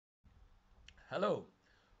Hello,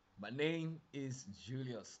 my name is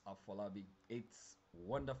Julius Afolabi. It's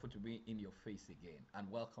wonderful to be in your face again, and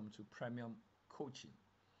welcome to Premium Coaching.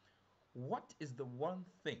 What is the one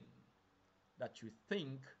thing that you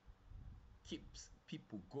think keeps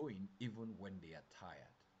people going even when they are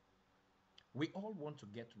tired? We all want to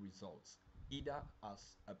get results, either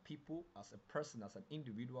as a people, as a person, as an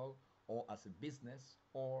individual, or as a business,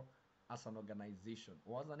 or as an organization,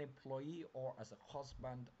 or as an employee, or as a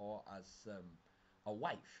husband, or as a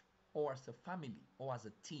wife, or as a family, or as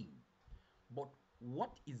a team. But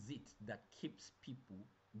what is it that keeps people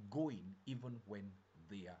going even when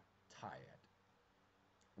they are tired?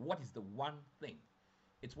 What is the one thing?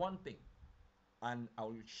 It's one thing, and I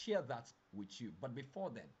will share that with you. But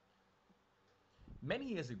before then, many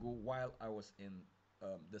years ago, while I was in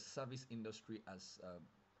the service industry as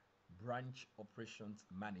a branch operations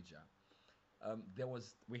manager,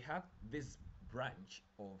 we had this branch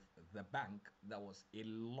of the bank that was a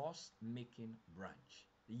loss-making branch.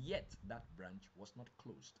 Yet that branch was not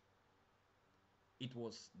closed. It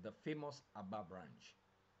was the famous Aba branch.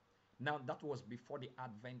 Now, that was before the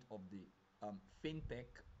advent of the fintech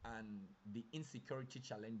and the insecurity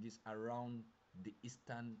challenges around the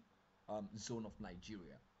eastern zone of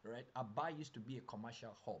Nigeria. Right, Aba used to be a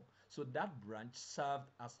commercial hub, so that branch served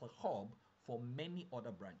as a hub for many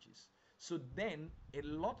other branches. So then, a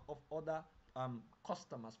lot of other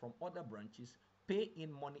customers from other branches pay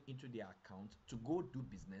in money into their account to go do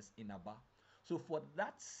business in Aba. So for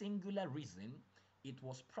that singular reason, it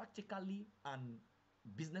was practically an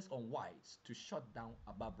business unwise to shut down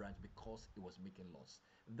Aba branch because it was making loss.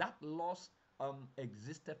 That loss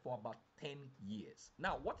existed for about 10 years.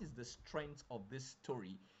 Now, what is the strength of this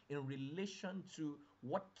story in relation to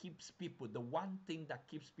what keeps people, the one thing that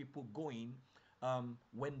keeps people going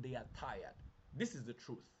when they are tired? This is the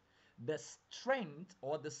truth. The strength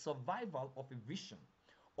or the survival of a vision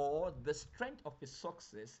or the strength of a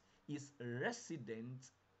success is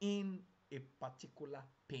resident in a particular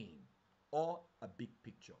pain or a big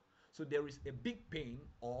picture. So there is a big pain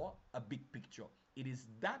or a big picture. It is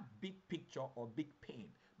that big picture or big pain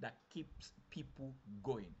that keeps people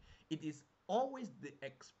going. It is always the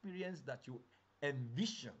experience that you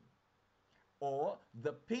envision or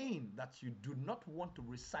the pain that you do not want to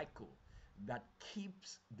recycle that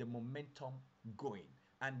keeps the momentum going.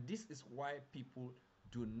 And this is why people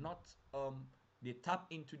do not they tap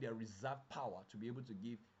into their reserve power to be able to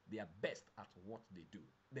give their best at what they do.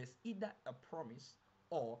 There's either a promise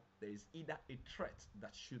or there is either a threat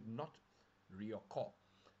that should not reoccur.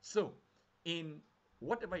 So in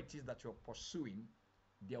whatever it is that you're pursuing,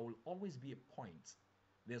 there will always be a point.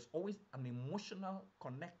 There's always an emotional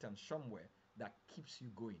connection somewhere that keeps you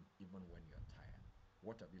going even when you're tired.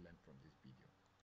 What have you learned from this?